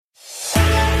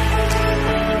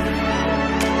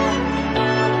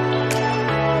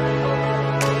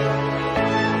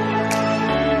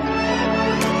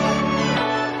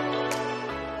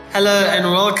Hello and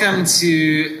welcome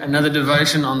to another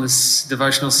devotion on this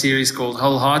devotional series called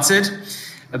Wholehearted,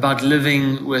 about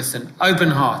living with an open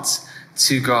heart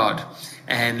to God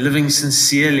and living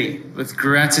sincerely with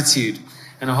gratitude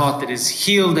and a heart that is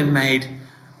healed and made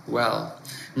well.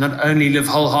 Not only live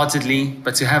wholeheartedly,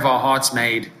 but to have our hearts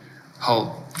made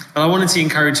whole. But I wanted to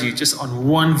encourage you just on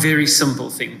one very simple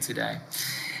thing today.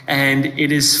 And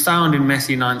it is found in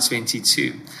Matthew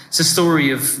 9:22. It's a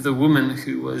story of the woman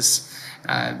who was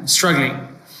struggling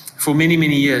for many,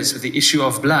 many years with the issue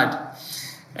of blood.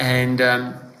 And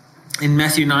in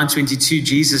Matthew 9:22,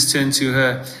 Jesus turned to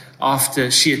her after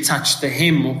she had touched the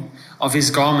hem of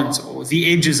his garment or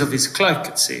the edges of his cloak,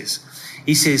 it says.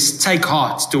 He says, "Take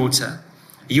heart, daughter,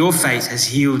 your faith has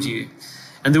healed you."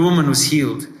 And the woman was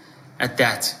healed at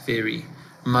that very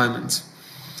moment.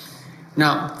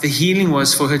 Now, the healing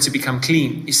was for her to become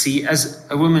clean. You see, as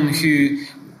a woman who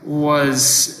was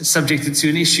subjected to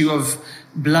an issue of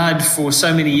blood for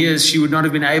so many years, she would not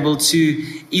have been able to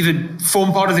even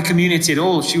form part of the community at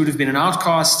all. She would have been an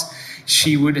outcast.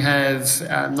 She would have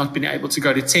not been able to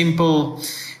go to temple,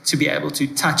 to be able to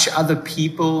touch other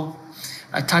people,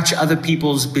 touch other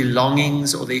people's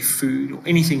belongings or their food or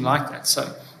anything like that.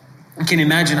 So you can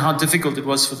imagine how difficult it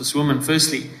was for this woman,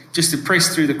 firstly, just to press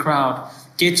through the crowd,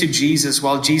 get to Jesus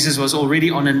while Jesus was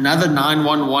already on another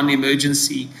 911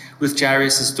 emergency with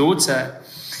Jairus' daughter.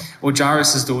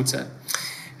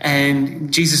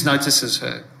 And Jesus notices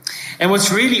her. And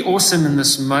what's really awesome in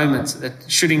this moment that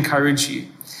should encourage you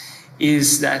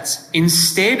is that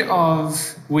instead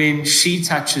of when she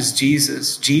touches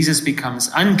Jesus, Jesus becomes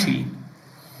unclean,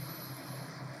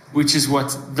 which is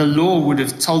what the law would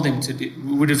have told him to do,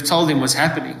 would have told him was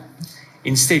happening.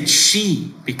 Instead,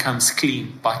 she becomes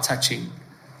clean by touching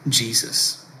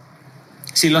Jesus.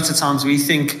 See, lots of times we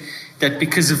think that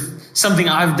because of something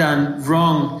I've done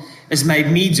wrong has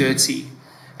made me dirty,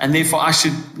 and therefore I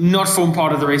should not form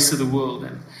part of the rest of the world.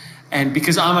 And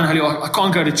because I'm unholy, or I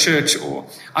can't go to church, or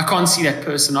I can't see that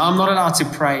person, or I'm not allowed to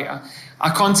pray, I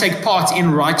can't take part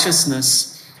in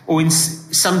righteousness or in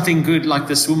something good like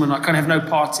this woman. I can't have no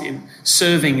part in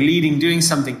serving, leading, doing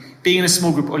something, being in a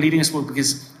small group or leading a small group,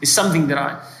 because it's something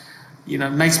that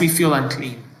makes me feel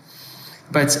unclean.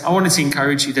 But I wanted to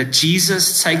encourage you that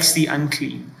Jesus takes the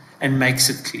unclean and makes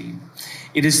it clean.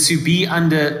 It is to be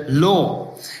under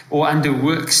law or under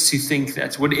works to think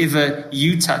that whatever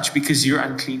you touch because you're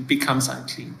unclean becomes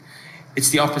unclean. It's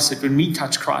the opposite. When we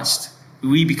touch Christ,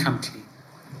 we become clean.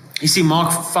 You see,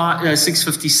 Mark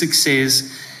 6:56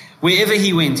 says, wherever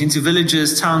he went, into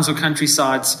villages, towns, or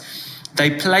countrysides,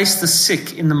 they placed the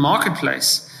sick in the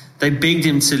marketplace. They begged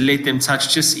him to let them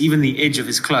touch just even the edge of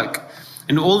his cloak.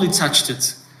 And all who touched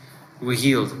it were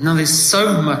healed. Now, there's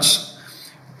so much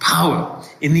power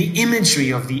in the imagery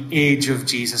of the edge of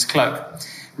Jesus' cloak.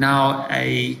 Now,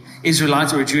 an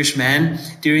Israelite or a Jewish man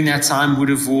during that time would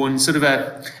have worn sort of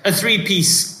a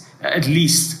three-piece, at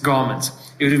least, garment.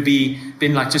 It would have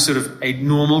been like just sort of a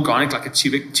normal garment, like a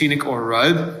tunic or a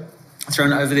robe,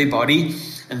 thrown over their body,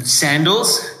 and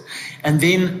sandals, and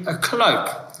then a cloak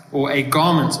or a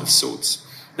garment of sorts.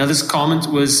 Now, this garment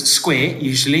was square,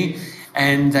 usually,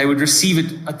 and they would receive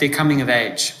it at their coming of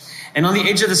age. And on the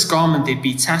edge of this garment, there'd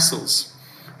be tassels.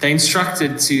 They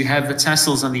instructed to have the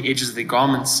tassels on the edges of their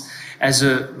garments as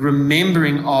a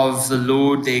remembering of the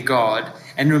Lord their God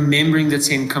and remembering the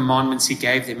 10 commandments he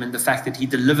gave them and the fact that he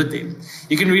delivered them.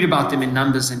 You can read about them in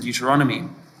Numbers and Deuteronomy.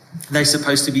 They're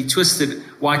supposed to be twisted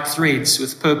white threads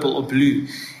with purple or blue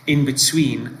in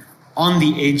between on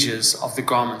the edges of the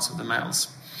garments of the males.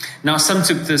 Now, some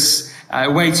took this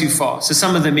way too far. So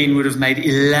some of the men would have made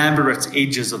elaborate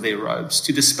edges of their robes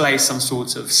to display some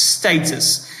sort of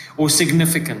status or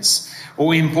significance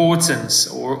or importance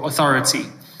or authority.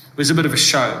 It was a bit of a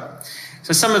show.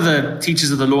 So some of the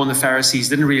teachers of the law and the Pharisees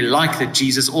didn't really like that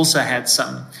Jesus also had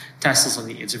some tassels on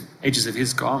the edges of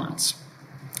his garments.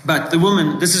 But the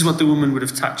woman, this is what the woman would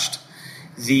have touched.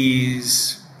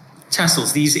 These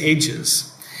tassels, these edges.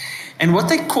 And what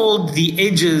they called the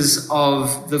edges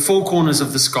of the four corners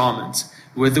of this garment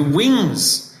were the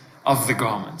wings of the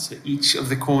garment. So each of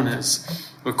the corners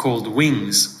were called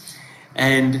wings.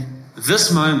 And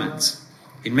this moment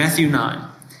in Matthew 9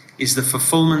 is the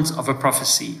fulfillment of a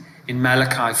prophecy in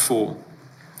Malachi 4.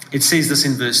 It says this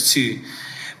in verse 2.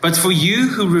 But for you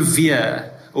who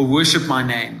revere or worship my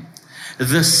name,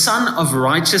 the Son of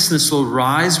Righteousness will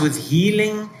rise with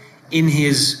healing in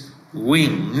his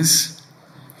wings,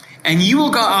 and you will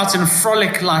go out and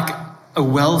frolic like a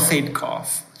well-fed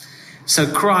calf.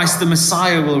 So Christ, the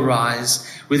Messiah, will rise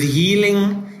with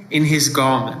healing in his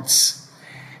garments.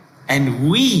 And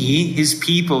we, his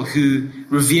people who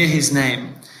revere his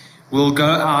name, will go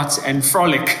out and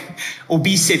frolic or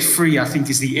be set free, I think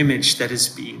is the image that is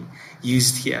being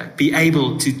used here. Be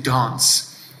able to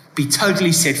dance, be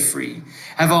totally set free,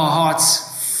 have our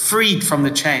hearts freed from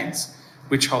the chains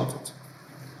which hold it.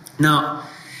 Now,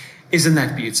 isn't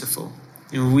that beautiful?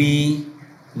 We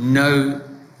know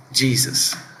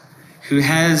Jesus, who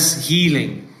has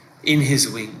healing in his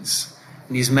wings,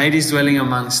 and he's made his dwelling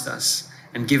amongst us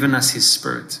and given us his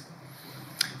Spirit.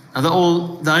 Now,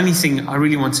 the only thing I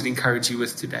really wanted to encourage you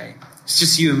with today, it's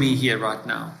just you and me here right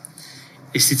now,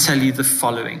 is to tell you the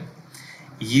following.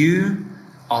 You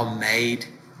are made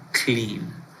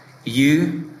clean.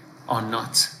 You are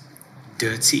not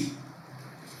dirty.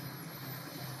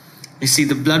 You see,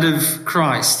 the blood of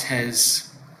Christ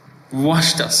has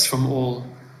washed us from all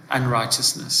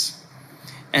unrighteousness.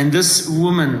 And this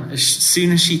woman, as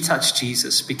soon as she touched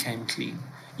Jesus, became clean.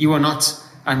 You are not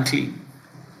unclean.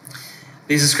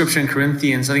 There's a scripture in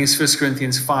Corinthians, I think it's 1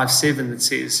 Corinthians 5:7 that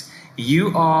says,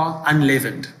 you are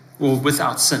unleavened or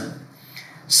without sin.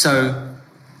 So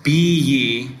be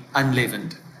ye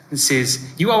unleavened. It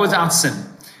says, you are without sin.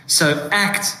 So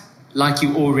act like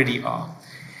you already are.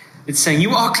 It's saying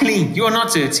you are clean. You are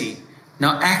not dirty.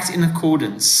 Now act in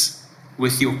accordance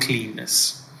with your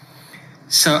cleanness.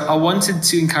 So I wanted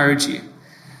to encourage you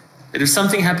that if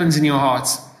something happens in your heart,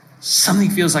 something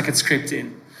feels like it's crept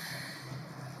in,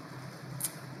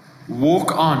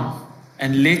 walk on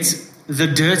and let the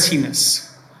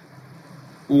dirtiness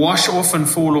wash off and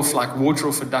fall off like water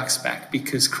off a duck's back,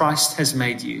 because Christ has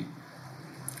made you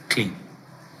clean.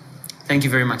 Thank you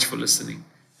very much for listening.